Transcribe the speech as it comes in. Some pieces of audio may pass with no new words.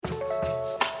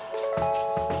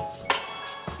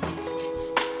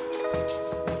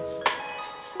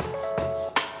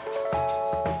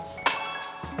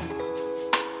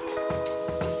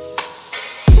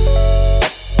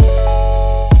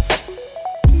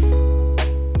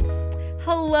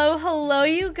Hello,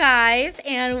 you guys,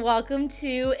 and welcome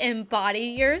to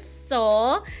Embody Your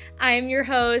Soul. I'm your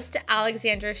host,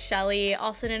 Alexandra Shelley,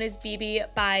 also known as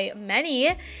BB by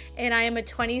many, and I am a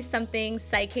 20-something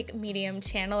psychic medium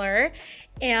channeler.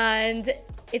 And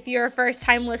if you're a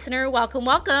first-time listener, welcome.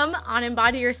 On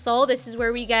Embody Your Soul, this is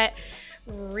where we get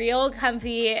real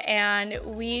comfy and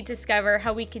we discover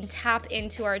how we can tap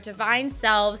into our divine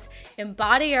selves,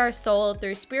 embody our soul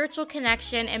through spiritual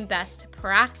connection and best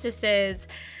practices.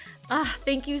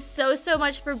 Thank you so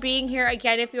much for being here.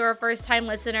 Again, if you're a first-time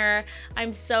listener,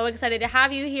 I'm so excited to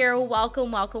have you here.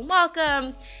 Welcome.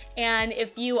 And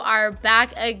if you are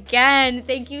back again,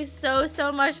 thank you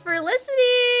so much for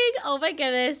listening. Oh my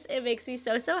goodness, it makes me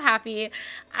so happy.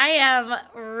 I am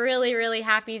really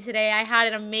happy today. I had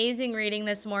an amazing reading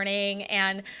this morning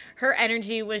and her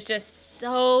energy was just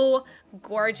so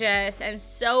gorgeous and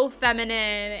so feminine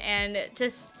and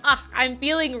just, I'm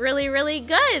feeling really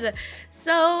good.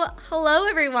 So hello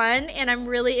everyone, and I'm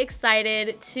really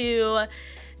excited to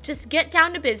just get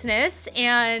down to business.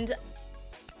 And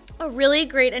a really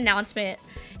great announcement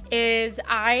is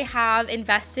I have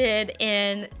invested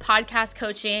in podcast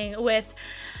coaching with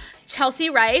Chelsea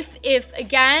Rife. If,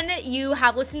 again, you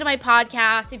have listened to my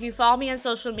podcast, if you follow me on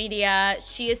social media,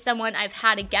 she is someone I've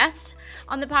had a guest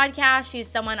on the podcast. She's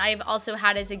someone I've also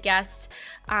had as a guest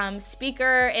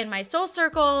speaker in my soul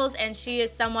circles, and she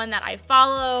is someone that I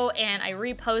follow and I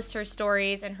repost her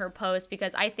stories and her posts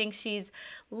because I think she's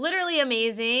literally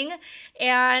amazing.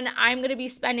 And I'm going to be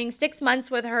spending 6 months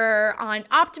with her on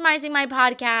optimizing my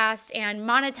podcast and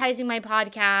monetizing my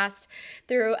podcast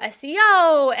through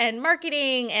SEO and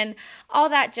marketing and all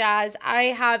that jazz. I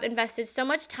have invested so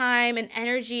much time and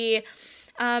energy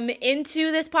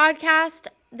into this podcast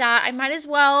that I might as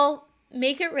well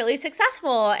make it really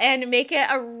successful and make it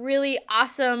a really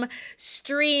awesome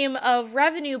stream of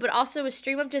revenue, but also a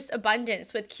stream of just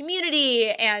abundance with community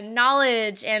and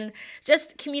knowledge and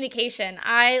just communication.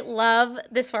 I love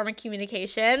this form of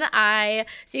communication. As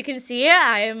you can see,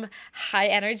 I'm high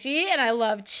energy and I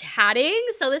love chatting,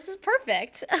 so this is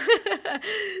perfect.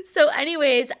 So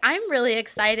anyways, I'm really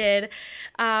excited.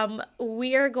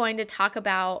 We are going to talk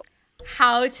about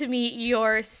how to meet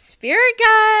your spirit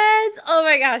guides. Oh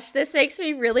my gosh, this makes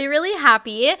me really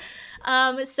happy.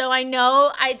 So I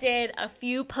know I did a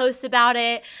few posts about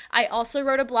it. I also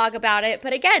wrote a blog about it.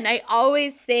 But again, I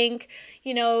always think,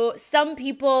 some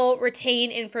people retain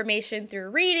information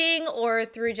through reading or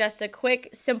through just a quick,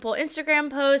 simple Instagram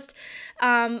post.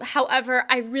 However,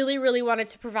 I really wanted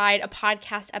to provide a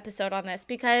podcast episode on this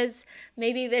because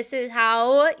maybe this is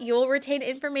how you'll retain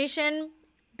information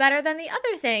better than the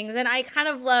other things. And I kind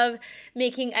of love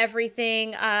making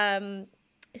everything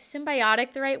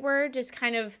symbiotic, the right word, just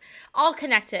kind of all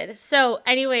connected. So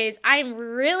anyways, I'm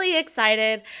really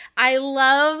excited. I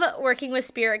love working with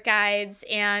spirit guides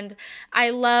and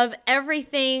I love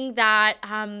everything that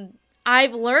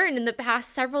I've learned in the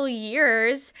past several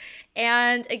years.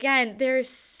 And again, there's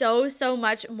so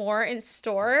much more in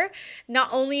store, not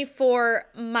only for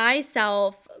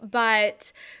myself,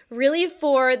 but really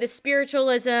for the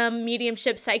spiritualism,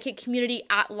 mediumship, psychic community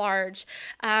at large.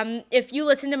 If you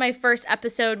listen to my first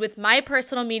episode with my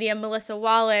personal medium, Melissa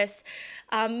Wallace,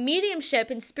 mediumship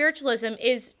and spiritualism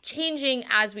is changing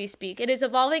as we speak. It is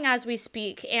evolving as we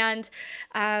speak. And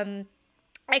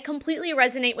I completely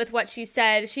resonate with what she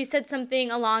said. She said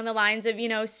something along the lines of,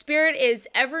 spirit is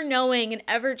ever knowing and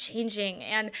ever changing.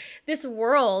 And this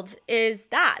world is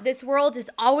that. This world is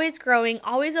always growing,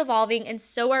 always evolving, and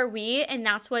so are we. And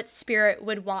that's what spirit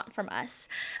would want from us.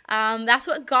 That's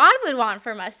what God would want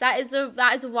from us. That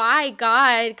is why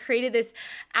God created this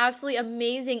absolutely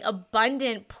amazing,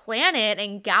 abundant planet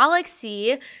and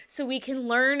galaxy so we can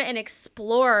learn and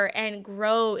explore and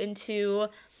grow into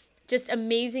just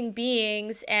amazing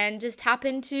beings and just tap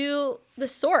into the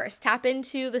source that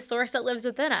lives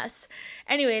within us.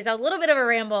 Anyways, that was a little bit of a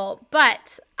ramble,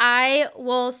 but I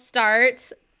will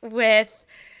start with,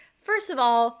 first of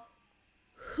all,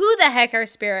 who the heck are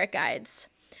spirit guides?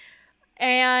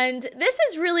 And this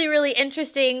is really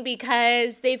interesting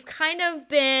because they've kind of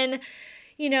been,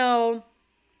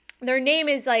 their name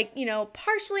is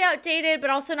partially outdated, but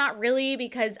also not really,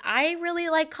 because I really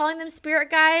like calling them spirit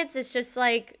guides. It's just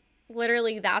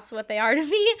literally that's what they are to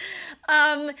me.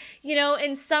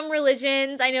 In some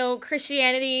religions, I know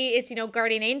Christianity, it's,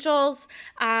 guardian angels.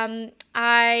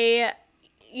 I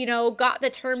got the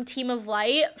term team of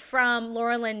light from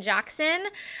Laura Lynn Jackson.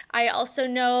 I also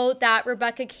know that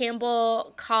Rebecca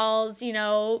Campbell calls,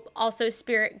 also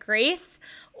spirit grace,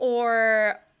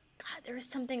 or God, there was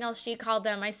something else she called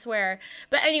them, I swear.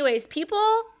 But anyways,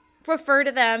 people refer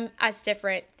to them as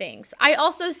different things. I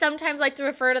also sometimes like to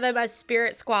refer to them as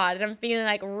spirit squad, and I'm feeling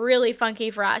like really funky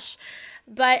fresh.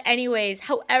 But anyways,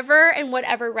 however and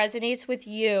whatever resonates with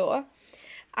you,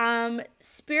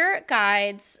 spirit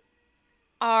guides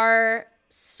are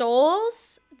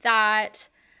souls that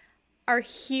are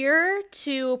here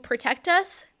to protect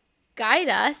us, guide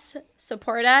us,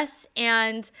 support us,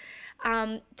 and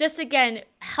just again,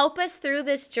 help us through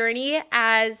this journey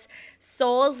as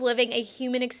souls living a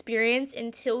human experience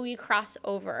until we cross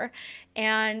over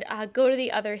and go to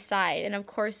the other side. And of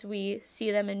course, we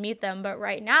see them and meet them, but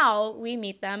right now we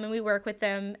meet them and we work with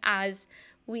them as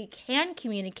we can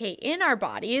communicate in our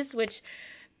bodies, which,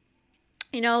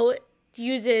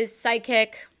 uses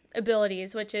psychic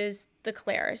abilities, which is the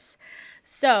clairs.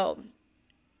 So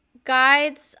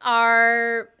guides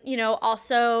are,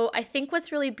 also, I think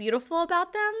what's really beautiful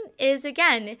about them is,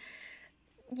 again,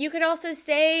 you could also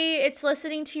say it's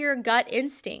listening to your gut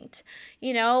instinct.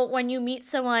 When you meet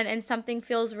someone and something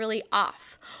feels really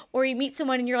off, or you meet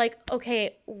someone and you're like,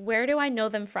 okay, where do I know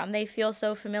them from? They feel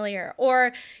so familiar.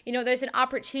 Or, there's an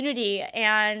opportunity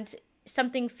and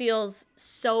something feels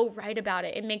so right about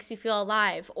it. It makes you feel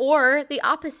alive. Or the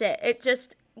opposite, it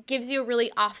just gives you a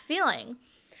really off feeling.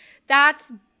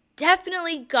 That's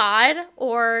definitely God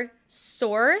or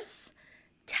source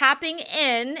tapping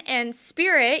in, and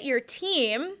spirit, your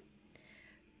team,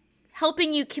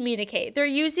 helping you communicate. They're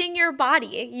using your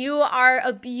body. You are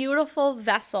a beautiful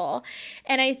vessel.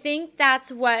 And I think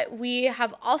that's what we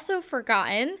have also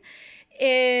forgotten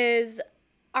is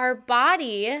our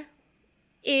body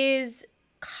is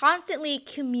constantly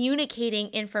communicating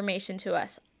information to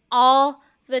us all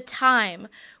the time,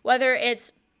 whether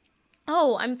it's,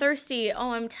 oh, I'm thirsty.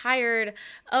 Oh, I'm tired.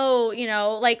 Oh,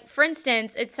 like for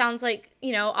instance, it sounds like,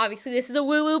 obviously this is a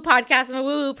woo-woo podcast. I'm a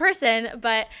woo-woo person,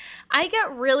 but I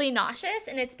get really nauseous,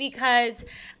 and it's because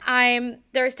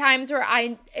there's times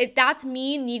where that's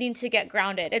me needing to get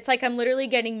grounded. It's like I'm literally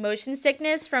getting motion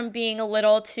sickness from being a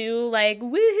little too like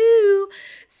woohoo.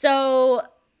 So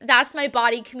that's my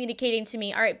body communicating to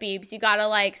me, all right, Beebs, you gotta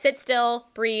like sit still,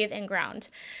 breathe, and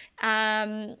ground.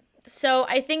 So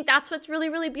I think that's what's really,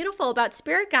 really beautiful about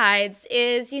spirit guides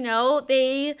is,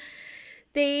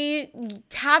 they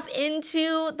tap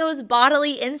into those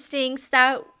bodily instincts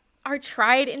that are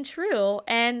tried and true,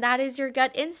 and that is your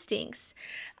gut instincts.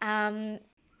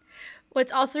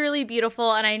 What's also really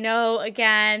beautiful, and I know,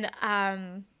 again,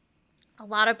 a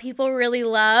lot of people really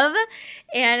love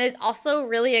and is also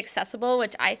really accessible,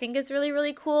 which I think is really,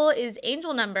 really cool, is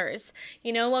angel numbers.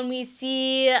 When we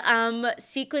see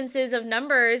sequences of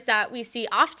numbers that we see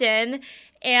often,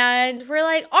 and we're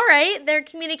like, all right, they're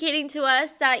communicating to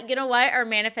us that, our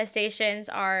manifestations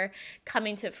are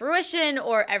coming to fruition,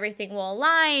 or everything will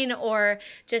align, or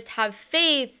just have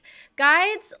faith.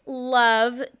 Guides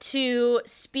love to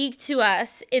speak to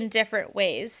us in different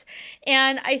ways.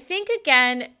 And I think,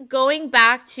 again, going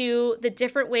back to the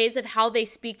different ways of how they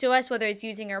speak to us, whether it's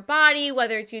using our body,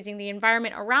 whether it's using the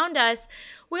environment around us,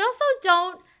 we also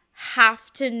don't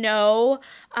have to know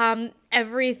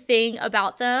everything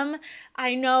about them.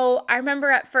 I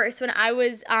remember at first when I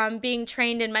was being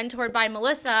trained and mentored by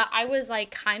Melissa, I was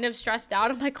like kind of stressed out.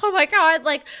 I'm like, oh my God,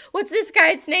 like what's this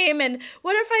guy's name? And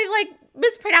what if I like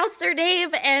mispronounce their name?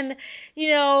 And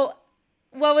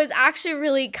what was actually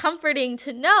really comforting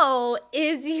to know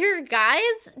is your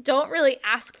guides don't really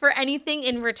ask for anything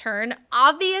in return.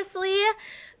 Obviously,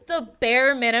 the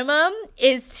bare minimum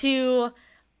is to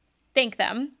thank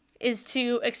them, is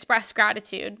to express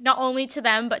gratitude, not only to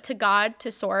them, but to God,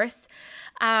 to source.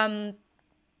 But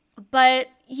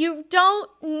you don't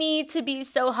need to be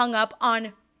so hung up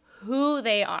on who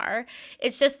they are.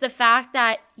 It's just the fact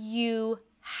that you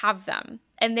have them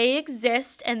and they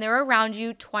exist and they're around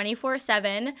you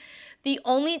 24/7. The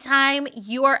only time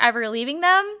you are ever leaving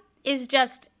them is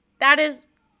that is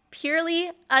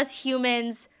purely us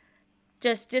humans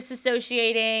just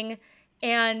disassociating,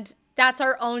 and that's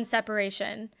our own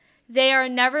separation. They are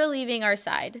never leaving our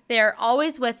side. They are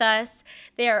always with us.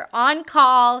 They are on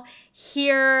call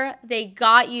here. They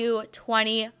got you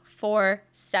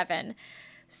 24/7.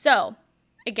 So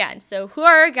again, who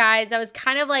are our guides? That was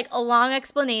kind of like a long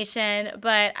explanation,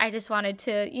 but I just wanted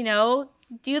to,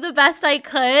 do the best I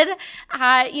could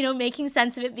at, making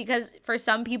sense of it, because for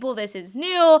some people this is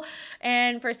new,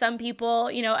 and for some people,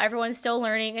 everyone's still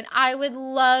learning, and I would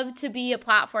love to be a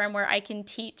platform where I can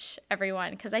teach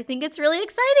everyone because I think it's really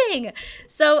exciting.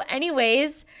 So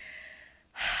anyways,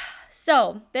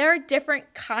 so there are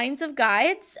different kinds of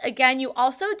guides. Again, you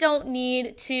also don't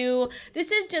need to,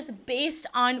 this is just based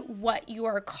on what you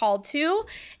are called to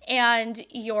and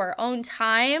your own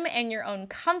time and your own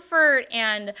comfort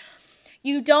and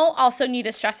You don't also need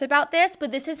to stress about this,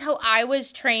 but this is how I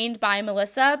was trained by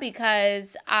Melissa,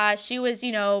 because she was,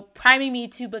 priming me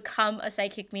to become a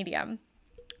psychic medium.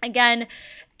 Again,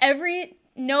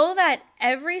 know that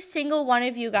every single one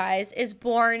of you guys is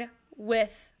born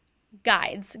with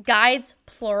guides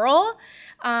plural.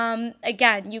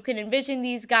 Again, you can envision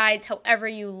these guides however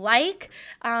you like.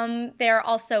 There are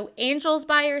also angels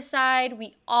by your side.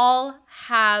 We all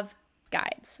have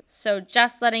guides. So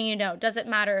just letting you know, doesn't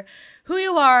matter who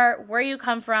you are, where you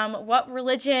come from, what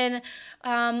religion,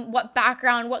 what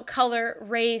background, what color,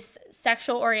 race,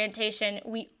 sexual orientation,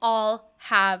 we all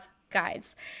have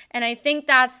guides. And I think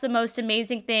that's the most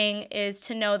amazing thing, is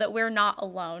to know that we're not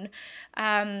alone.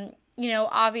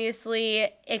 Obviously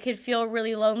it could feel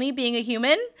really lonely being a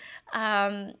human,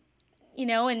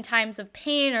 in times of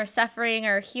pain or suffering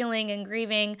or healing and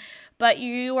grieving, but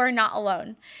you are not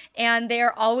alone, and they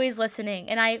are always listening.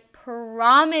 And I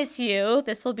promise you,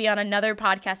 this will be on another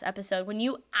podcast episode, when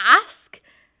you ask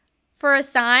for a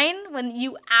sign, when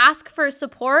you ask for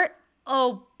support,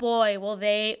 oh boy, will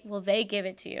they give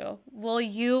it to you. Will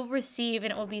you receive,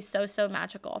 and it will be so, so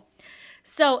magical.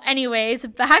 So anyways,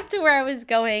 back to where I was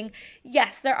going.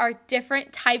 Yes, there are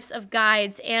different types of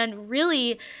guides, and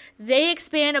really they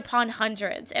expand upon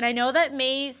hundreds. And I know that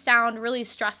may sound really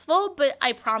stressful, but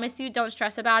I promise you, don't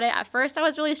stress about it. At first I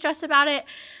was really stressed about it,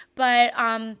 but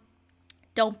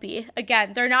don't be.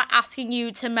 Again, they're not asking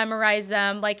you to memorize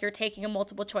them like you're taking a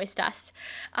multiple choice test.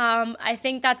 I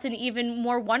think that's an even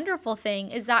more wonderful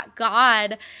thing, is that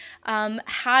God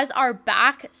has our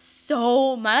back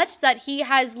so much that he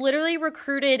has literally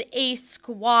recruited a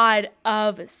squad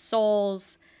of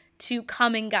souls to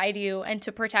come and guide you and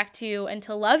to protect you and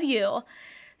to love you.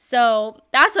 So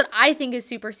that's what I think is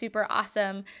super, super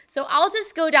awesome. So I'll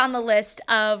just go down the list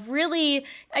of really,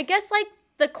 I guess, like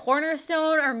the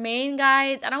cornerstone or main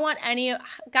guides. I don't want any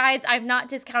guides. I'm not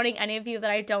discounting any of you that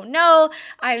I don't know.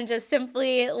 I'm just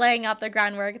simply laying out the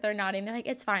groundwork. They're nodding. They're like,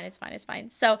 it's fine, it's fine, it's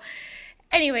fine. So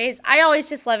anyways, I always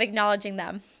just love acknowledging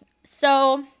them.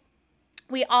 So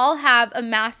we all have a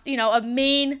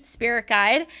main spirit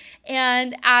guide.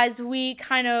 And as we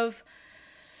kind of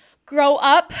grow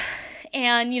up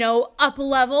and, up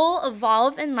level,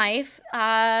 evolve in life,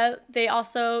 they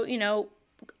also,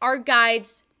 our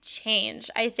guides change.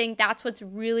 I think that's what's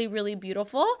really, really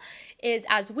beautiful, is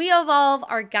as we evolve,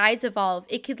 our guides evolve.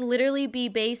 It could literally be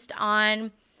based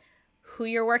on who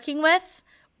you're working with,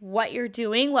 what you're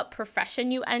doing, what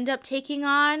profession you end up taking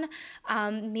on,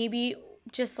 maybe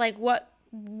just like what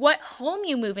home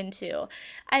you move into.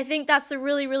 I think that's the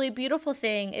really, really beautiful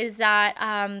thing, is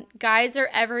that guides are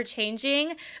ever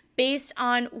changing based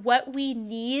on what we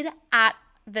need at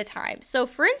the time. So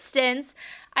for instance,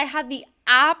 I had the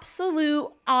absolute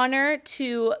honor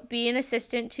to be an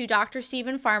assistant to Dr.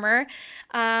 Stephen Farmer.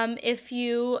 If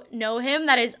you know him,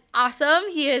 that is awesome.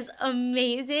 He is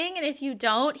amazing. And if you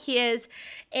don't, he is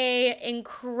a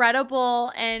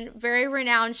incredible and very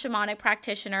renowned shamanic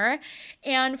practitioner.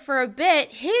 And for a bit,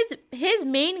 his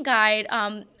main guide,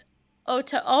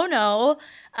 Ota Ono,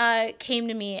 came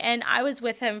to me, and I was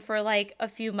with him for like a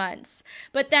few months.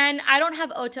 But then I don't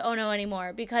have Ota Ono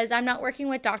anymore because I'm not working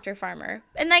with Dr. Farmer.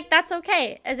 And like, that's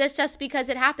okay. That's just because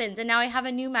it happens. And now I have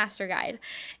a new master guide.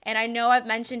 And I know I've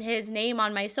mentioned his name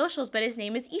on my socials, but his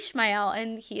name is Ishmael,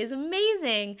 and he is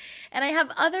amazing. And I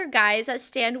have other guys that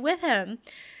stand with him.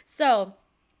 So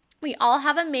we all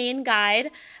have a main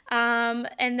guide.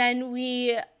 And then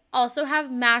we also have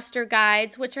master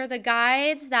guides, which are the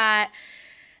guides that,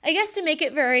 I guess, to make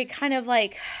it very kind of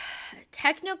like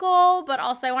technical, but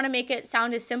also I want to make it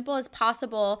sound as simple as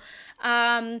possible.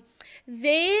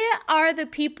 They are the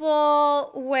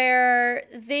people where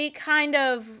they kind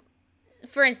of,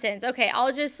 for instance, okay,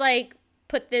 I'll just like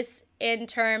put this in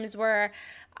terms where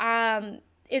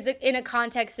is it in a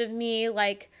context of me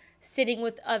like sitting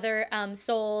with other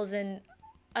souls and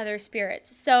other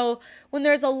spirits. So when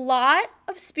there's a lot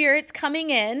of spirits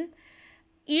coming in,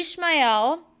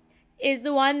 Ishmael is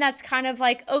the one that's kind of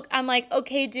like, oh, I'm like,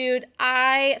 okay, dude,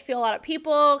 I feel a lot of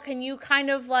people. Can you kind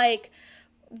of like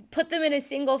put them in a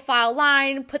single file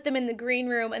line, put them in the green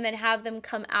room, and then have them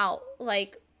come out,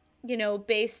 like,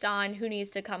 based on who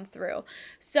needs to come through.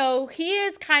 So he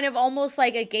is kind of almost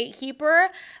like a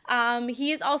gatekeeper.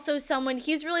 He is also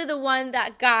he's really the one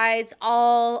that guides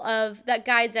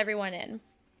everyone in.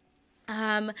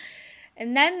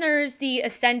 And then there's the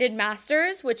Ascended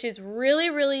Masters, which is really,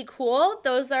 really cool.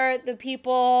 Those are the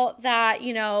people that,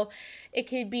 it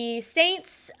could be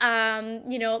saints,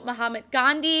 Muhammad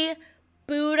Gandhi,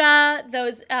 Buddha,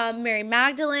 those Mary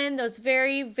Magdalene, those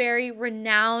very, very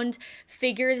renowned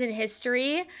figures in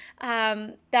history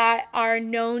that are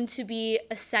known to be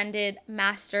ascended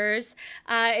masters.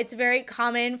 It's very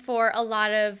common for a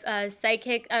lot of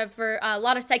psychic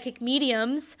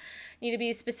mediums. Need to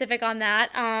be specific on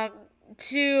that.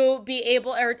 To be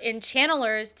able, or in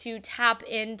channelers, to tap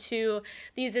into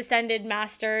these ascended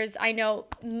masters. I know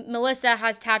Melissa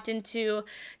has tapped into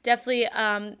definitely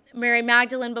Mary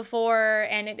Magdalene before,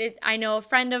 and I know a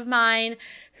friend of mine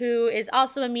who is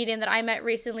also a medium that I met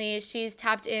recently. She's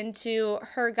tapped into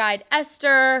her guide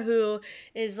Esther, who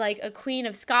is like a queen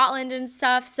of Scotland and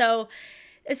stuff. So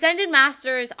ascended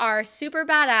masters are super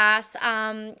badass.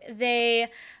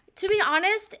 To be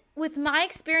honest, with my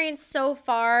experience so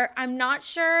far, I'm not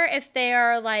sure if they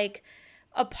are like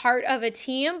a part of a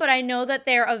team, but I know that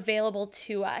they're available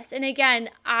to us. And again,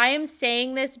 I am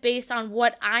saying this based on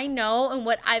what I know and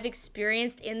what I've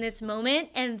experienced in this moment,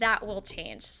 and that will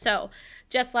change. So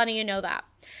just letting you know that.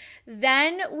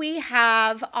 Then we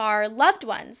have our loved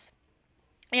ones.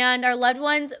 And our loved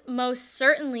ones, most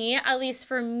certainly, at least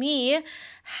for me,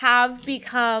 have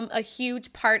become a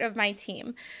huge part of my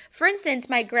team. For instance,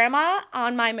 my grandma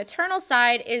on my maternal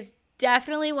side is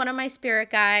definitely one of my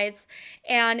spirit guides,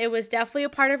 and it was definitely a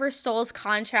part of her soul's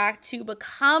contract to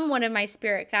become one of my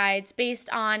spirit guides based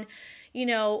on,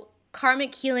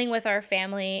 karmic healing with our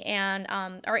family and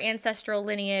our ancestral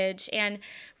lineage, and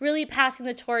really passing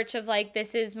the torch of like,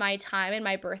 this is my time and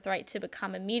my birthright to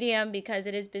become a medium, because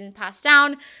it has been passed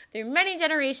down through many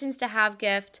generations to have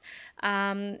gift.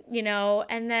 And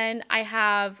then I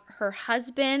have her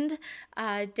husband,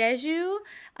 Deju.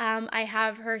 I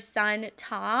have her son,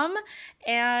 Tom,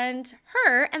 and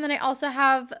her. And then I also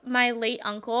have my late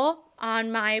uncle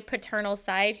on my paternal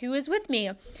side who is with me.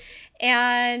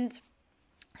 And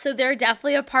so they're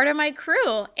definitely a part of my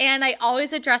crew, and I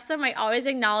always address them. I always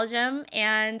acknowledge them,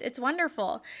 and it's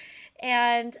wonderful.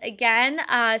 And again,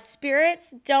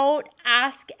 spirits don't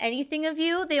ask anything of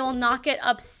you. They will not get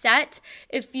upset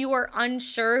if you are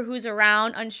unsure who's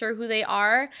around, unsure who they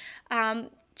are.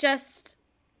 Just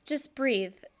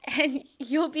breathe and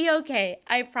you'll be okay.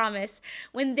 I promise.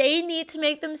 When they need to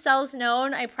make themselves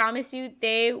known, I promise you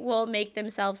they will make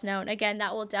themselves known. Again,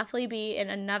 that will definitely be in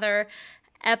another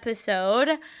episode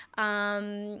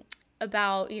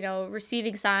about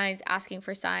receiving signs, asking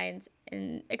for signs,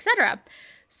 and etc.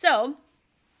 So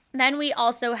then we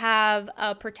also have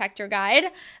a protector guide.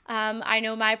 I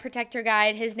know my protector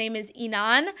guide, his name is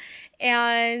Inan.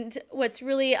 And what's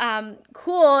really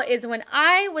cool is when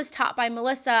I was taught by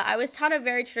Melissa, I was taught a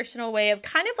very traditional way of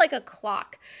kind of like a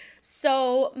clock.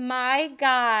 So my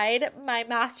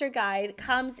master guide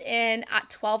comes in at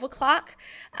 12 o'clock.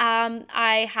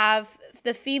 I have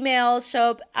the females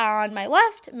show up on my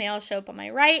left, males show up on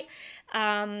my right.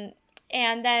 And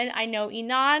then I know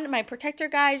Inan, my protector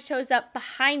guide, shows up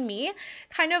behind me,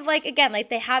 kind of like, again, like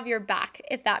they have your back,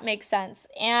 if that makes sense.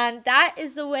 And that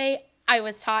is the way I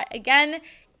was taught. Again,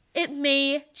 it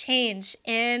may change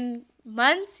in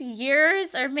months,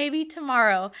 years, or maybe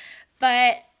tomorrow,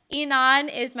 but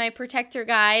Inan is my protector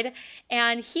guide,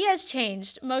 and he has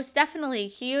changed, most definitely.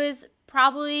 He's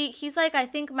like, I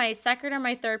think my second or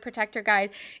my third protector guide.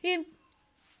 He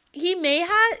may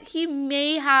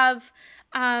have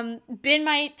been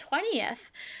my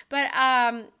 20th, but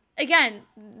again,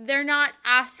 they're not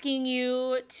asking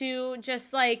you to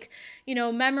just like,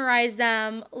 memorize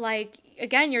them. Like,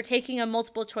 again, you're taking a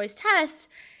multiple choice test.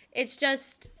 It's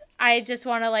just, I just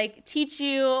want to like teach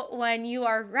you when you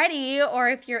are ready, or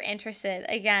if you're interested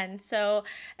again. So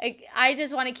I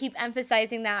just want to keep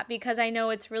emphasizing that, because I know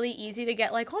it's really easy to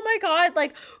get like, oh my God,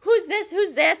 like who's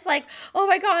this? Like, oh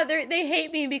my God, they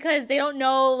hate me because they don't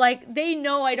know, like they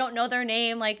know I don't know their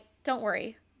name. Like, don't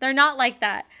worry. They're not like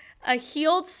that. A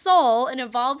healed soul, an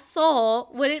evolved soul,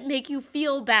 wouldn't make you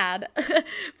feel bad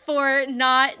for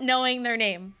not knowing their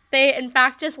name. They, in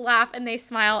fact, just laugh and they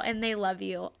smile and they love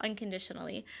you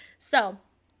unconditionally. So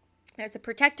there's a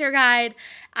protector guide.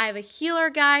 I have a healer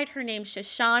guide. Her name's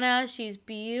Shoshana. She's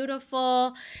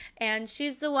beautiful. And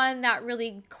she's the one that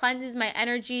really cleanses my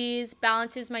energies,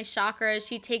 balances my chakras.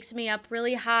 She takes me up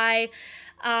really high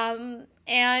and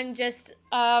just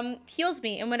heals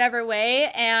me in whatever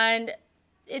way. And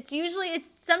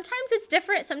sometimes it's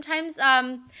different. Sometimes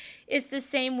it's the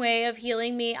same way of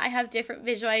healing me. I have different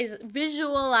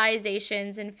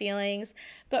visualizations and feelings,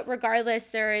 but regardless,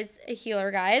 there is a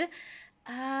healer guide.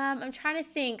 I'm trying to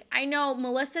think. I know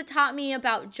Melissa taught me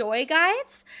about joy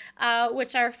guides,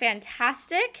 which are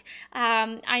fantastic.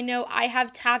 I know I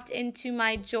have tapped into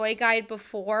my joy guide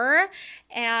before,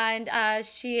 and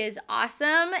she is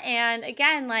awesome. And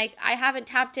again, like I haven't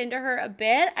tapped into her a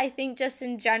bit. I think just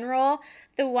in general,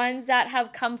 the ones that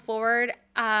have come forward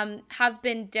have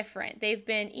been different. They've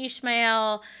been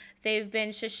Ishmael. They've been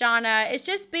Shoshana. It's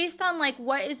just based on like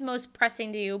what is most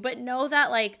pressing to you. But know that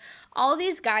like all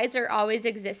these guides are always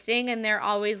existing and they're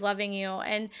always loving you.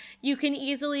 And you can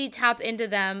easily tap into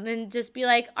them and just be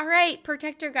like, all right,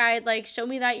 protector guide, like show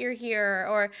me that you're here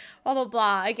or blah, blah,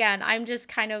 blah. Again, I'm just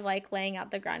kind of like laying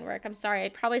out the groundwork. I'm sorry. I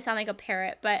probably sound like a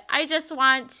parrot, but I just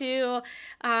want to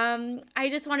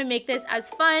make this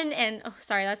as fun and, oh,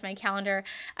 sorry, that's my calendar,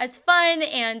 as fun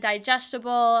and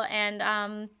digestible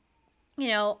and,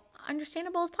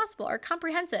 understandable as possible or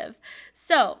comprehensive.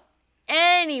 So,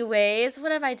 anyways,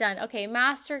 what have I done? Okay,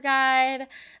 Master Guide,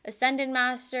 Ascended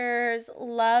Masters,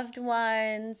 Loved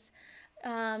Ones,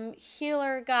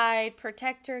 Healer Guide,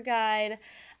 Protector Guide.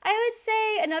 I would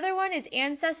say another one is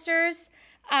Ancestors.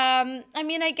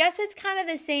 I guess it's kind of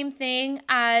the same thing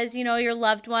as, your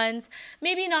loved ones.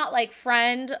 Maybe not like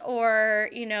friend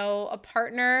or, a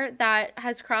partner that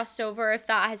has crossed over if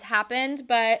that has happened,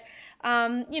 but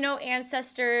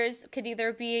ancestors could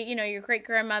either be, your great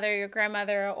grandmother, your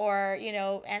grandmother, or,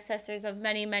 ancestors of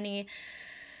many, many,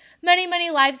 many,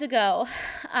 many lives ago.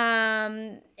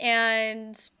 And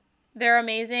they're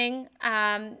amazing.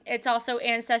 It's also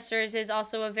ancestors is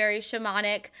also a very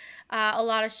shamanic, a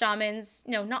lot of shamans,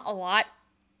 not a lot.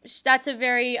 That's a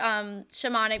very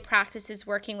shamanic practice is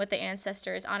working with the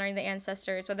ancestors, honoring the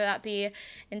ancestors, whether that be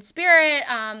in spirit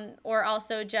or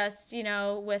also just,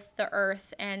 with the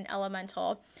earth and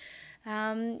elemental.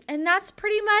 And that's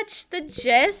pretty much the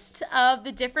gist of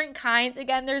the different kinds.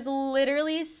 Again, there's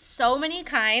literally so many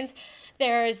kinds.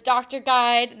 There's Doctor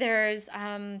Guide,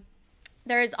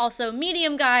 there's also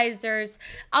medium guides, there's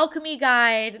alchemy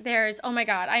guide, there's, oh my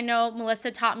God, I know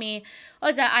Melissa taught me, what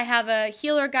was that? I have a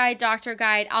healer guide, doctor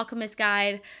guide, alchemist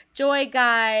guide, joy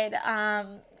guide,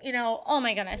 oh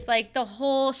my goodness, like the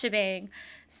whole shebang.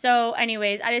 So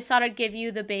anyways, I just thought I'd give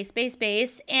you the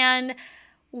base, and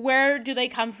where do they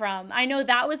come from? I know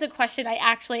that was a question I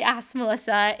actually asked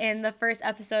Melissa in the first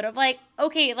episode of like,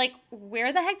 okay, like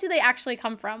where the heck do they actually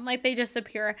come from? Like they just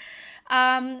appear.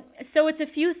 So it's a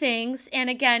few things. And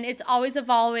again, it's always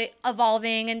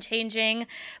evolving and changing,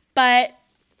 but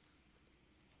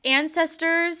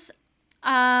ancestors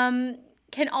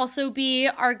can also be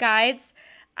our guides.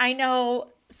 I know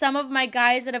some of my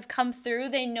guides that have come through,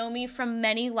 they know me from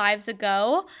many lives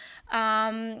ago.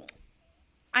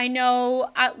 I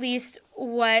know at least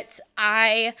what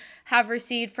I have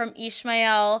received from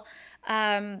Ishmael.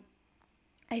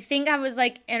 I think I was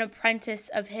like an apprentice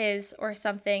of his or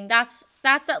something. That's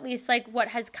at least like what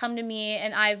has come to me,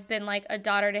 and I've been like a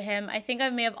daughter to him. I think I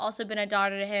may have also been a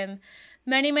daughter to him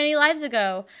many, many lives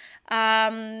ago.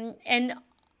 And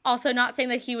also not saying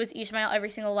that he was Ishmael every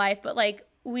single life, but like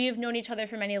we've known each other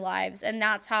for many lives, and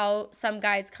that's how some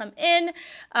guides come in.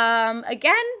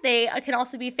 Again, they can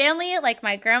also be family, like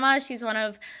my grandma. She's one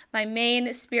of my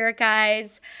main spirit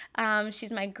guides.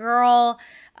 She's my girl.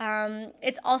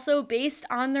 It's also based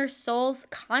on their soul's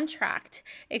contract.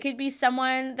 It could be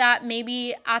someone that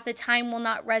maybe at the time will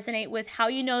not resonate with how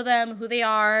you know them, who they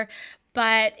are,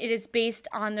 but it is based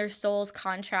on their soul's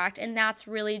contract, and that's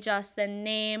really just the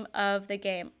name of the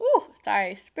game. Ooh,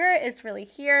 sorry, spirit is really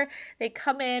here. They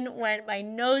come in when my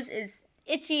nose is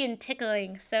itchy and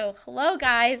tickling. So hello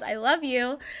guys, I love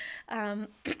you.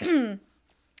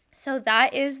 So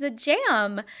that is the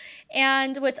jam.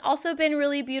 And what's also been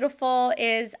really beautiful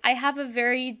is I have a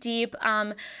very deep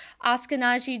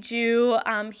Ashkenazi Jew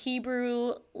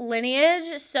Hebrew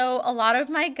lineage. So a lot of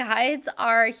my guides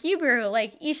are Hebrew,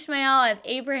 like Ishmael, I have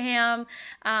Abraham,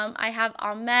 I have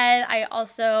Ahmed. I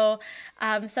also,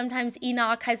 sometimes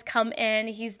Enoch has come in.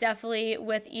 He's definitely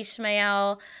with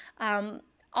Ishmael.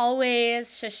 Always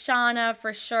Shoshana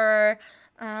for sure.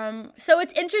 So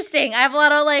it's interesting. I have a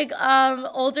lot of like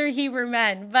older Hebrew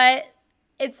men, but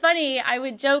it's funny. I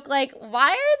would joke like,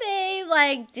 why are they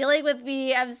like dealing with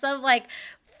me? I'm some like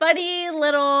funny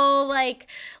little like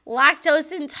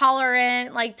lactose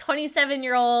intolerant like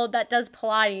 27-year-old that does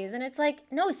Pilates, and it's like,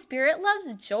 no, spirit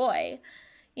loves joy.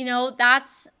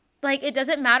 That's like, it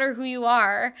doesn't matter who you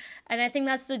are. And I think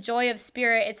that's the joy of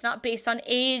spirit. It's not based on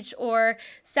age or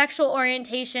sexual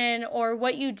orientation or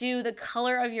what you do, the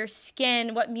color of your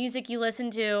skin, what music you listen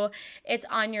to. It's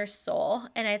on your soul.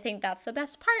 And I think that's the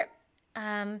best part.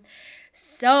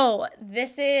 So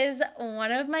this is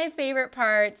one of my favorite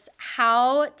parts,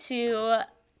 how to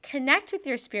connect with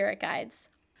your spirit guides.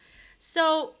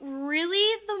 So,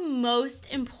 really, the most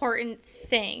important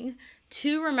thing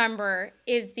to remember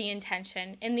is the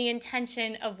intention, and the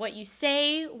intention of what you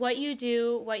say, what you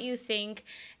do, what you think,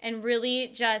 and really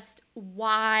just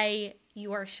why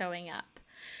you are showing up.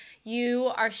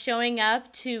 You are showing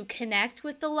up to connect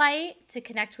with the light, to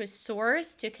connect with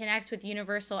source, to connect with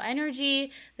universal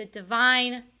energy, the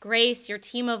divine, grace, your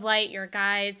team of light, your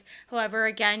guides, however,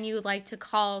 again, you like to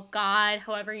call God,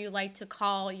 however you like to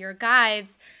call your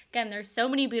guides. Again, there's so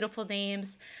many beautiful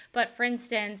names, but for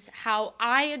instance, how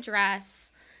I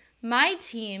address my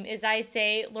team is I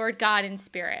say, Lord God and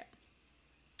Spirit.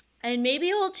 And maybe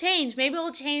it will change. Maybe it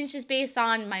will change just based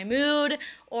on my mood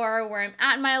or where I'm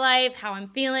at in my life, how I'm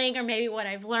feeling, or maybe what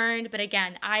I've learned. But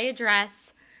again, I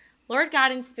address Lord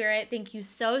God and Spirit. Thank you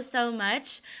so, so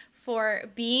much for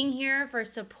being here, for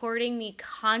supporting me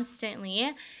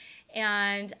constantly.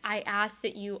 And I ask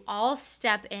that you all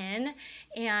step in,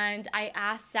 and I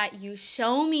ask that you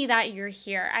show me that you're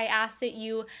here. I ask that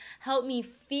you help me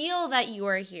feel that you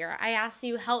are here. I ask that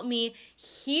you help me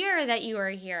hear that you are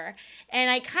here. And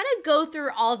I kind of go through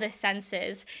all the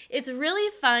senses. It's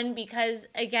really fun because,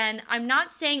 again, I'm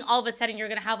not saying all of a sudden you're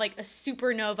going to have like a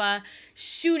supernova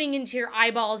shooting into your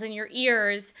eyeballs and your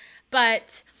ears.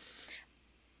 But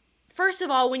first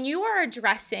of all, when you are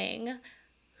addressing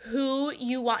who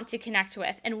you want to connect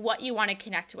with and what you want to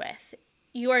connect with,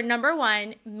 you are, number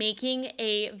one, making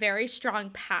a very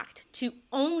strong pact to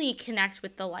only connect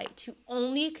with the light, to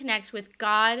only connect with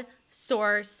God,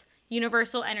 source,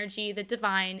 universal energy, the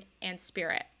divine, and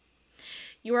spirit.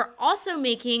 You are also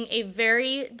making a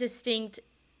very distinct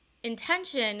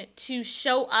intention to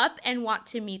show up and want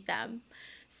to meet them.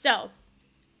 So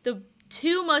the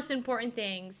two most important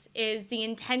things is the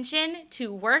intention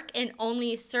to work and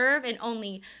only serve and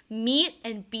only meet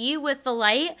and be with the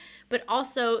light, but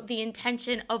also the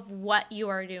intention of what you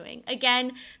are doing.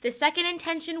 Again, the second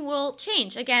intention will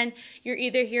change. Again, you're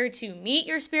either here to meet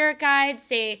your spirit guide,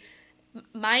 say,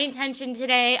 my intention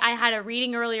today, I had a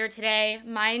reading earlier today.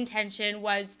 My intention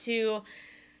was to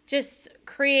just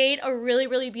create a really,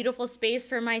 really beautiful space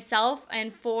for myself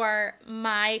and for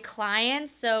my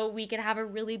clients so we could have a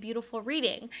really beautiful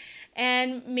reading.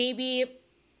 And maybe,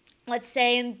 let's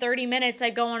say in 30 minutes, I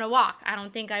go on a walk. I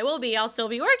don't think I will be. I'll still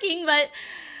be working, but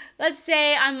let's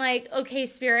say I'm like, okay,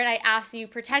 Spirit, I ask that you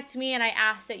protect me and I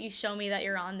ask that you show me that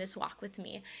you're on this walk with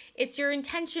me. It's your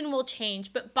intention will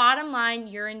change, but bottom line,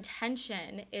 your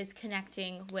intention is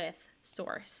connecting with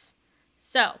Source.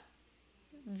 So,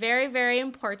 very, very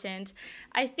important.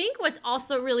 I think what's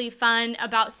also really fun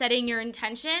about setting your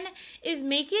intention is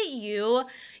make it you.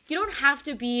 You don't have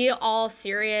to be all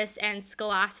serious and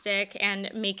scholastic and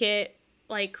make it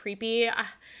like creepy.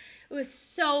 It was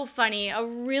so funny. A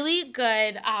really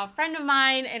good friend of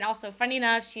mine, and also funny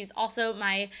enough, she's also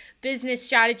my business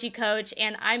strategy coach,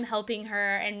 and I'm helping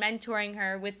her and mentoring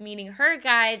her with meeting her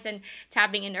guides and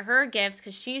tapping into her gifts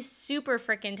because she's super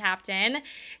freaking tapped in.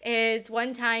 Is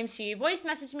one time she voice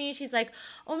messaged me. She's like,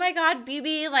 oh my God,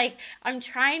 BB, like I'm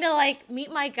trying to like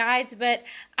meet my guides, but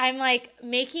I'm like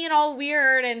making it all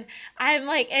weird, and I'm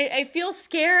like, I feel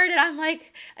scared, and I'm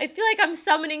like, I feel like I'm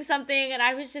summoning something, and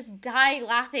I was just dying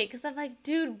laughing because I'm like,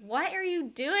 dude, what are you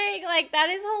doing? Like, that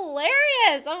is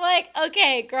hilarious. I'm like,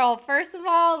 okay, girl, first of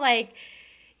all, like,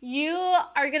 you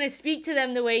are going to speak to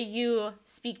them the way you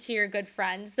speak to your good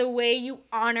friends, the way you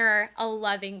honor a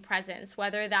loving presence,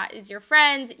 whether that is your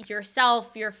friends,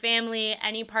 yourself, your family,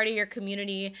 any part of your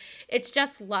community. It's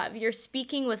just love. You're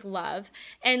speaking with love,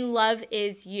 and love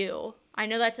is you. I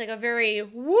know that's like a very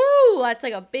that's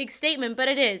like a big statement, but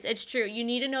it is. It's true. You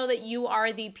need to know that you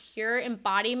are the pure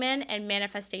embodiment and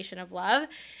manifestation of love,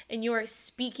 and you are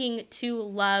speaking to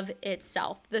love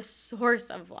itself, the source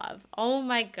of love. Oh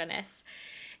my goodness.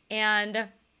 And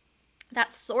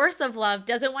that source of love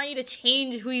doesn't want you to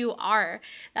change who you are.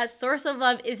 That source of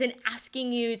love isn't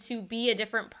asking you to be a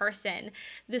different person.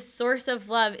 The source of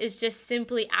love is just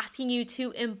simply asking you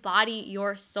to embody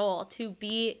your soul, to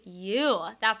be you.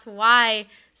 That's why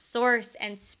source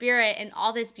and spirit and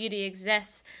all this beauty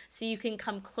exists, so you can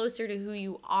come closer to who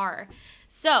you are.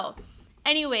 So,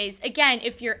 anyways, again,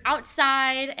 if you're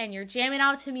outside and you're jamming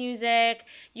out to music,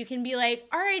 you can be like,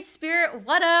 all right, Spirit,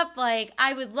 what up? Like,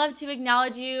 I would love to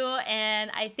acknowledge you,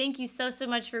 and I thank you so, so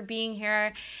much for being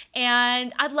here,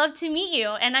 and I'd love to meet you,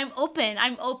 and I'm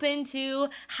open to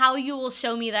how you will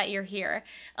show me that you're here.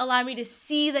 Allow me to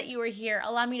see that you are here.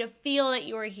 Allow me to feel that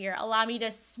you are here. Allow me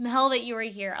to smell that you are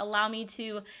here. Allow me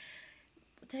to,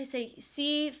 what did I say?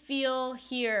 See, feel,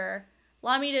 hear.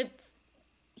 Allow me to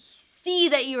see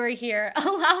that you are here.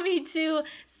 Allow me to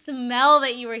smell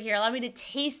that you are here. Allow me to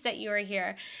taste that you are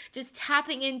here. Just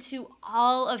tapping into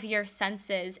all of your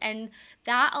senses. And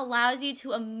that allows you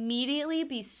to immediately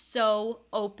be so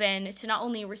open to not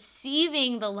only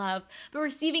receiving the love, but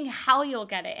receiving how you'll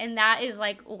get it. And that is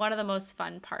like one of the most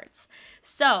fun parts.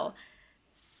 So,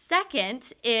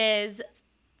 second is,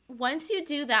 once you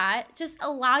do that, just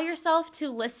allow yourself to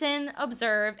listen,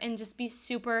 observe, and just be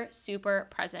super, super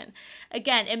present.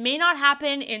 Again, it may not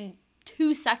happen in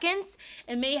 2 seconds.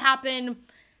 It may happen,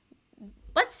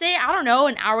 let's say, I don't know,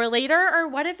 an hour later, or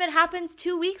what if it happens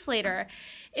 2 weeks later?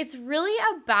 It's really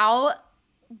about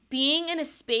being in a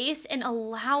space and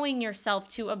allowing yourself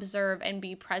to observe and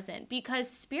be present, because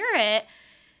Spirit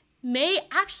may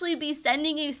actually be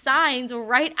sending you signs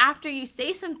right after you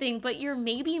say something, but you're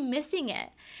maybe missing it.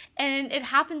 And it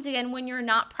happens again when you're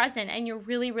not present and you're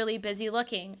really, really busy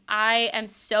looking. I am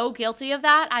so guilty of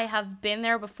that. I have been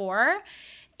there before.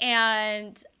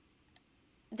 And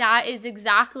that is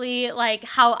exactly like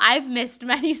how I've missed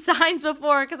many signs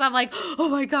before, because I'm like, oh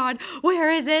my God,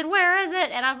 where is it? Where is it?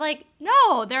 And I'm like,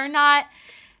 no, they're not,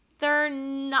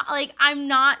 like, I'm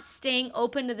not staying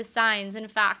open to the signs. In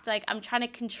fact, like, I'm trying to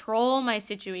control my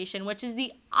situation, which is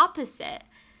the opposite.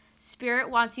 Spirit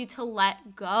wants you to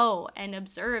let go and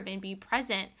observe and be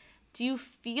present. Do you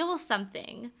feel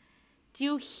something? Do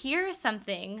you hear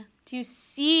something? Do you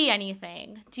see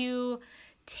anything? Do you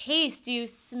taste? Do you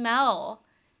smell?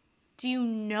 Do you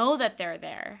know that they're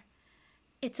there?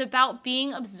 It's about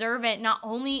being observant, not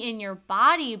only in your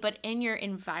body, but in your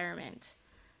environment.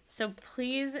 So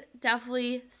please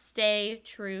definitely stay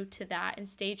true to that and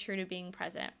stay true to being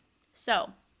present.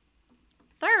 So,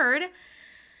 third,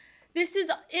 this is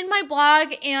in my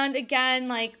blog, and again,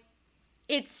 like,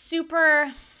 it's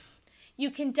super,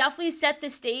 you can definitely set the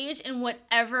stage in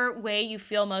whatever way you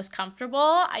feel most comfortable.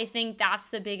 I think that's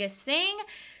the biggest thing.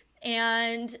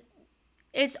 And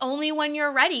it's only when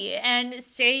you're ready, and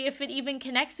say if it even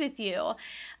connects with you.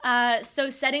 So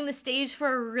setting the stage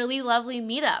for a really lovely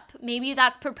meetup. Maybe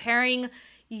that's preparing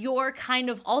your kind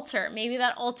of altar. Maybe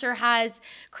that altar has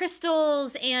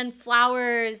crystals and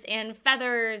flowers and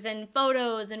feathers and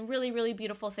photos and really, really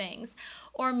beautiful things.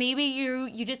 Or maybe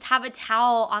you just have a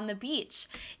towel on the beach.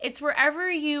 It's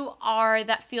wherever you are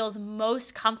that feels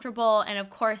most comfortable. And of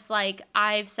course, like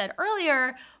I've said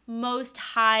earlier, most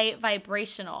high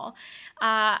vibrational.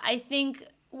 I think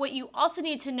what you also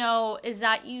need to know is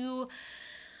that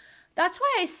that's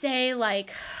why I say,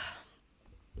 like,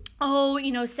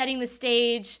 oh, setting the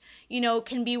stage,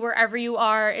 can be wherever you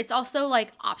are. It's also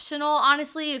like optional,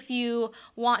 honestly, if you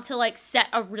want to like set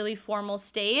a really formal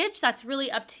stage, that's really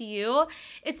up to you.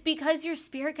 It's because your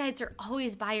spirit guides are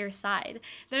always by your side.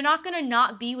 They're not going to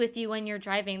not be with you when you're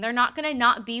driving. They're not going to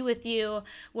not be with you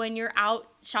when you're out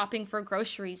shopping for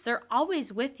groceries. They're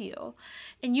always with you.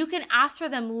 And you can ask for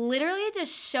them literally to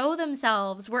show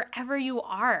themselves wherever you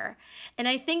are. And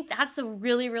I think that's a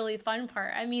really, really fun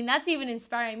part. I mean, that's even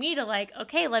inspiring me to like,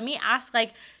 okay, let me ask,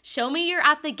 like, show me you're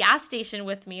at the gas station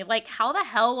with me. Like, how the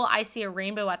hell will I see a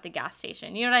rainbow at the gas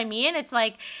station? You know what I mean? It's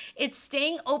like, it's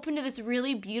staying open to this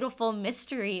really beautiful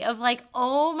mystery of like,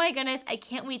 oh my goodness, I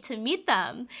can't wait to meet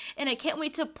them. And I can't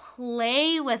wait to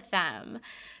play with them.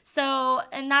 So,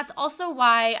 and that's also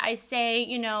why I say,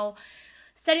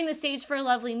 setting the stage for a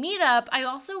lovely meetup, I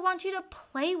also want you to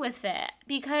play with it,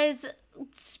 because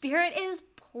spirit is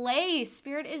play,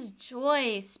 spirit is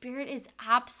joy, spirit is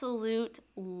absolute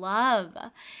love.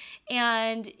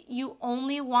 And you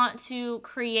only want to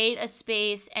create a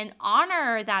space and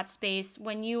honor that space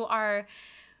when you are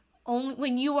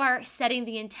setting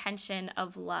the intention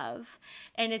of love,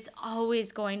 and it's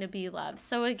always going to be love.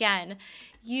 So again,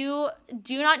 you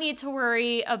do not need to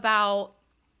worry about,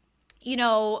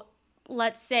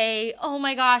 let's say, oh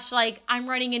my gosh, like I'm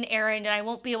running an errand and I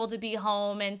won't be able to be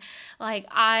home, and like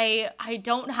I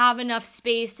don't have enough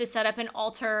space to set up an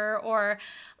altar, or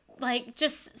like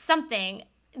just something.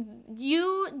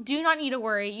 You do not need to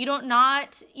worry. You don't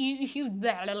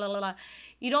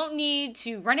need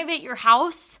to renovate your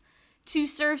house to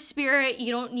serve spirit.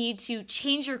 You don't need to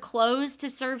change your clothes to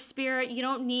serve spirit. You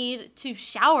don't need to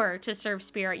shower to serve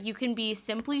spirit. You can be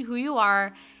simply who you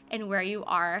are and where you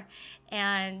are,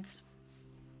 and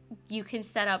you can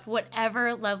set up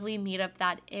whatever lovely meetup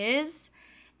that is.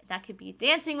 That could be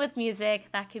dancing with music,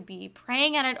 that could be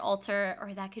praying at an altar,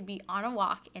 or that could be on a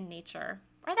walk in nature,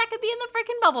 or that could be in the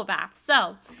freaking bubble bath.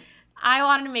 So I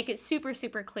wanted to make it super,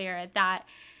 super clear that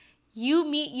you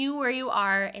meet you where you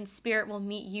are, and spirit will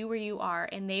meet you where you are,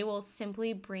 and they will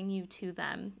simply bring you to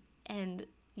them. And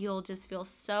you'll just feel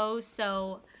so,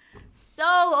 so,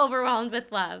 so overwhelmed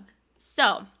with love.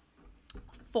 So,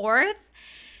 fourth,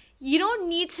 You don't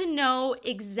need to know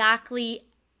exactly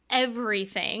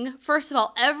everything. First of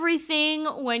all, everything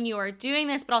when you are doing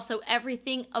this, but also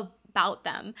everything about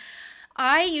them.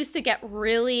 I used to get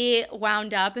really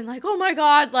wound up and like, oh my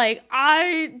God, like,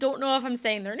 I don't know if I'm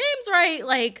saying their names right.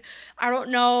 Like, I don't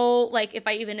know, like, if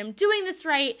I even am doing this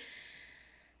right.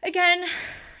 Again,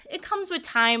 it comes with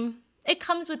time. It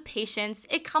comes with patience.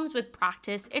 It comes with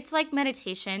practice. It's like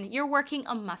meditation. You're working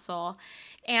a muscle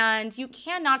and you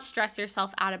cannot stress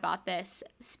yourself out about this.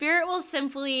 Spirit will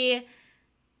simply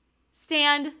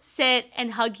stand, sit,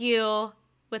 and hug you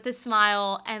with a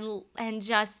smile and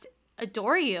just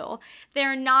adore you.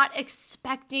 They're not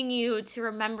expecting you to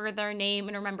remember their name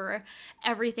and remember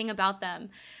everything about them.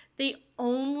 They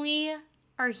only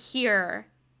are here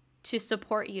to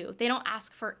support you. They don't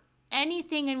ask for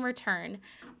anything in return.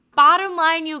 Bottom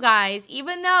line, you guys,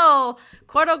 even though,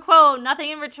 quote unquote, nothing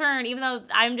in return, even though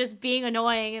I'm just being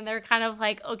annoying and they're kind of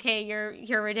like, okay,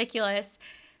 you're ridiculous,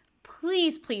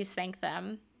 please thank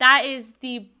them. That is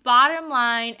the bottom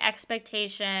line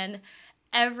expectation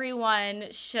everyone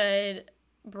should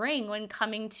bring when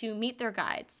coming to meet their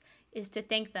guides, is to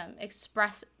thank them,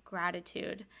 express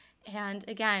gratitude. And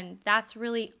again, that's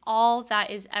really all that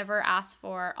is ever asked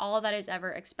for, all that is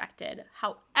ever expected.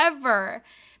 However,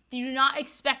 they do not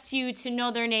expect you to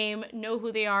know their name, know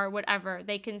who they are, whatever.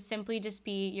 They can simply just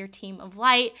be your team of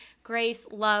light, grace,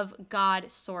 love,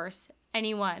 God, source,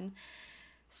 anyone.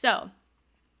 So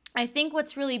I think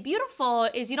what's really beautiful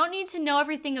is you don't need to know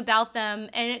everything about them.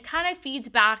 And it kind of feeds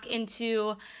back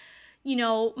into,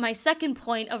 my second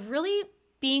point of really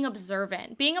being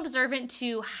observant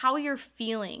to how you're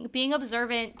feeling, being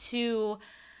observant to,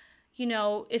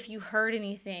 if you heard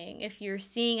anything, if you're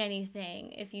seeing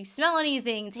anything, if you smell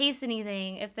anything, taste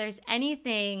anything, if there's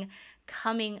anything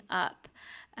coming up.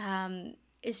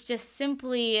 It's just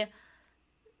simply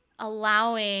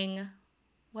allowing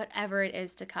whatever it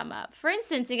is to come up. For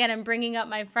instance, again, I'm bringing up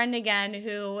my friend again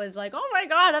who was like, oh my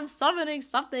God, I'm summoning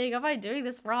something. Am I doing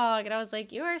this wrong? And I was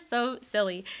like, you are so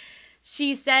silly.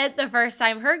 She said the first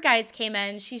time her guides came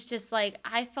in, she's just like,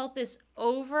 I felt this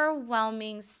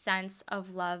overwhelming sense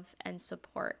of love and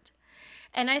support.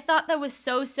 And I thought that was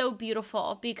so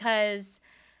beautiful because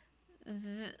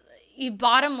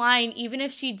bottom line, even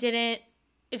if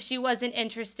she wasn't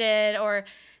interested or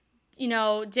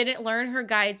didn't learn her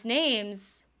guides'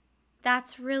 names,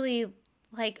 that's really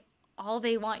like all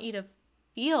they want you to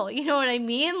feel. You know what I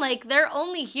mean? Like they're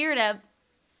only here to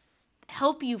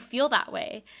help you feel that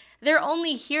way. They're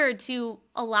only here to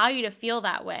allow you to feel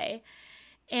that way.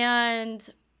 And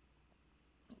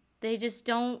they just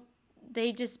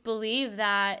believe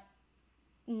that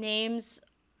names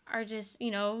are just,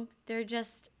 they're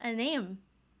just a name.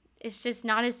 It's just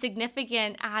not as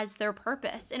significant as their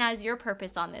purpose and as your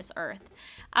purpose on this earth.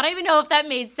 I don't even know if that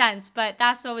made sense, but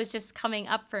that's what was just coming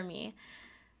up for me.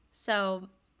 So,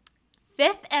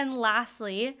 fifth and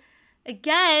lastly,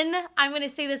 again, I'm going to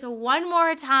say this one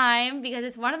more time because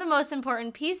it's one of the most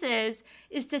important pieces,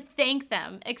 is to thank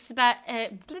them. Express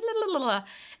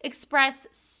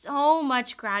so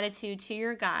much gratitude to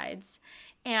your guides.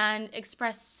 And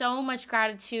express so much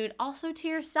gratitude also to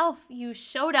yourself. You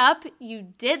showed up, you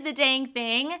did the dang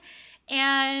thing,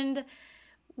 and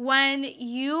when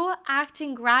you act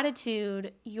in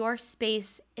gratitude, your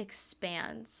space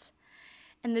expands.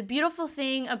 And the beautiful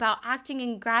thing about acting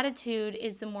in gratitude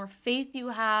is the more faith you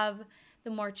have, the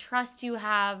more trust you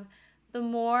have, the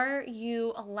more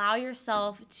you allow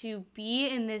yourself to be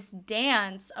in this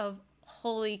dance of,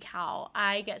 holy cow,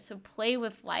 I get to play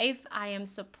with life. I am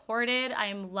supported. I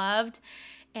am loved.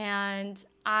 And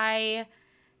I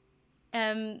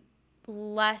am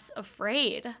less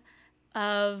afraid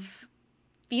of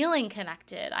feeling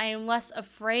connected. I am less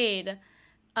afraid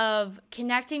of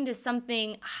connecting to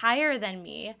something higher than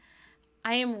me.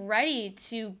 I am ready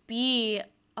to be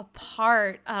a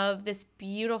part of this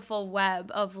beautiful web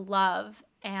of love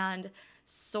and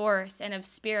source and of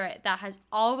spirit that has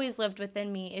always lived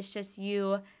within me. It's just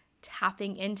you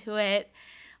tapping into it.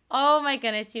 Oh my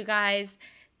goodness, you guys.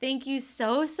 Thank you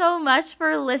so much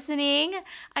for listening.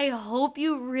 I hope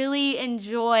you really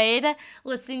enjoyed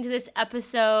listening to this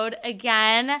episode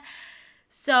again.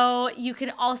 So you can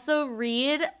also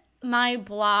read my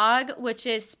blog, which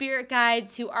is Spirit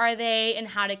Guides, Who Are They and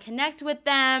How to Connect with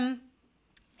Them.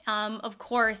 Of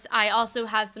course, I also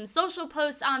have some social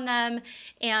posts on them.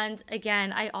 And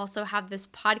again, I also have this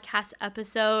podcast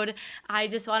episode. I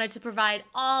just wanted to provide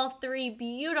all three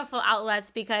beautiful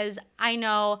outlets because I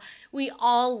know we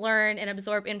all learn and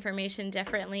absorb information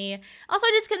differently. Also,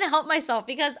 I'm just going to help myself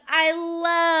because I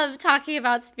love talking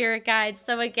about spirit guides.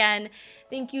 So again,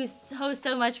 thank you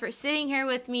so much for sitting here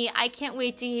with me. I can't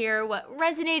wait to hear what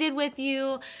resonated with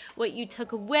you, what you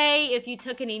took away, if you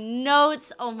took any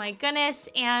notes. Oh my goodness.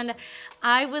 And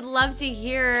I would love to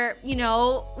hear,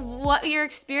 what your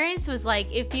experience was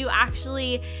like. If you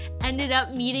actually ended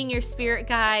up meeting your spirit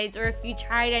guides, or if you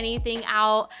tried anything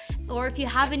out, or if you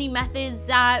have any methods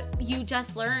that you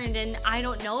just learned and I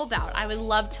don't know about. I would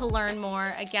love to learn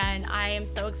more. Again, I am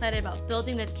so excited about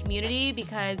building this community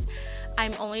because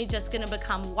I'm only just going to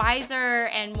become wiser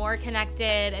and more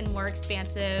connected and more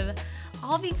expansive,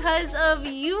 all because of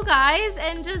you guys.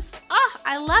 And just,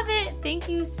 I love it. Thank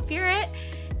you, Spirit.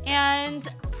 And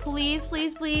please,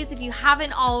 if you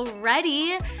haven't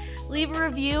already, leave a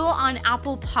review on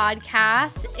Apple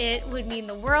Podcasts. It would mean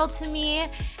the world to me.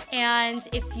 And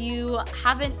if you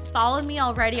haven't followed me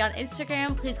already on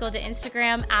Instagram, please go to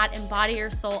Instagram at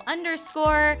embodyyyoursoul_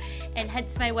 and head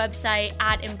to my website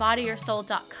at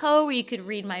embodyyyoursoul.co where you could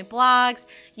read my blogs.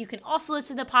 You can also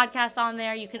listen to the podcast on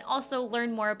there. You can also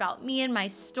learn more about me and my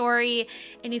story.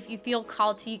 And if you feel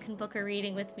called to, you can book a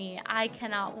reading with me. I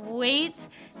cannot wait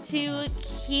to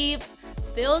keep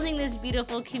building this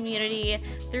beautiful community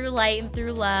through light and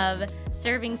through love,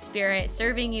 serving spirit,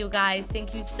 serving you guys.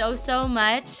 Thank you so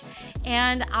much.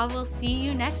 And I will see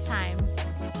you next time.